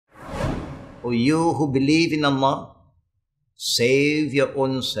O you who believe in Allah, save your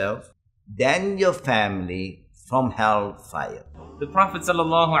own self, then your family from hellfire. The Prophet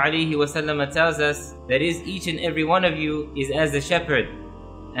ﷺ tells us that each and every one of you is as a shepherd,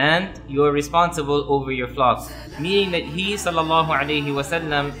 and you are responsible over your flocks. Meaning that he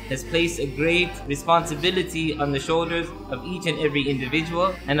ﷺ has placed a great responsibility on the shoulders of each and every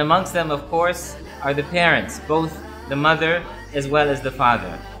individual, and amongst them, of course, are the parents, both the mother as well as the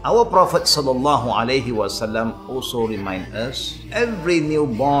father. Our Prophet ﷺ also reminds us, every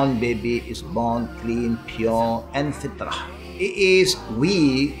newborn baby is born clean, pure, and fitrah. It is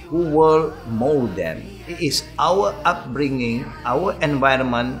we who will mold them. It is our upbringing, our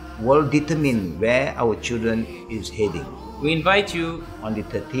environment will determine where our children is heading. We invite you on the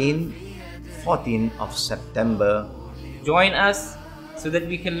 13th, 14th of September. Join us so that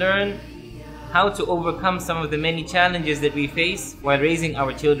we can learn how to overcome some of the many challenges that we face while raising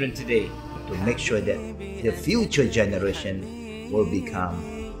our children today. To make sure that the future generation will become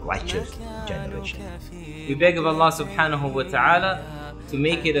righteous generation. We beg of Allah subhanahu wa ta'ala to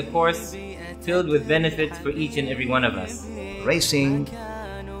make it a course filled with benefits for each and every one of us. Raising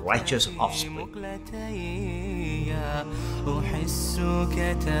righteous offspring. أحسك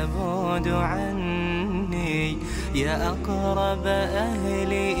تبعد عني يا أقرب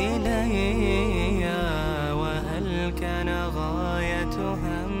أهلي إلي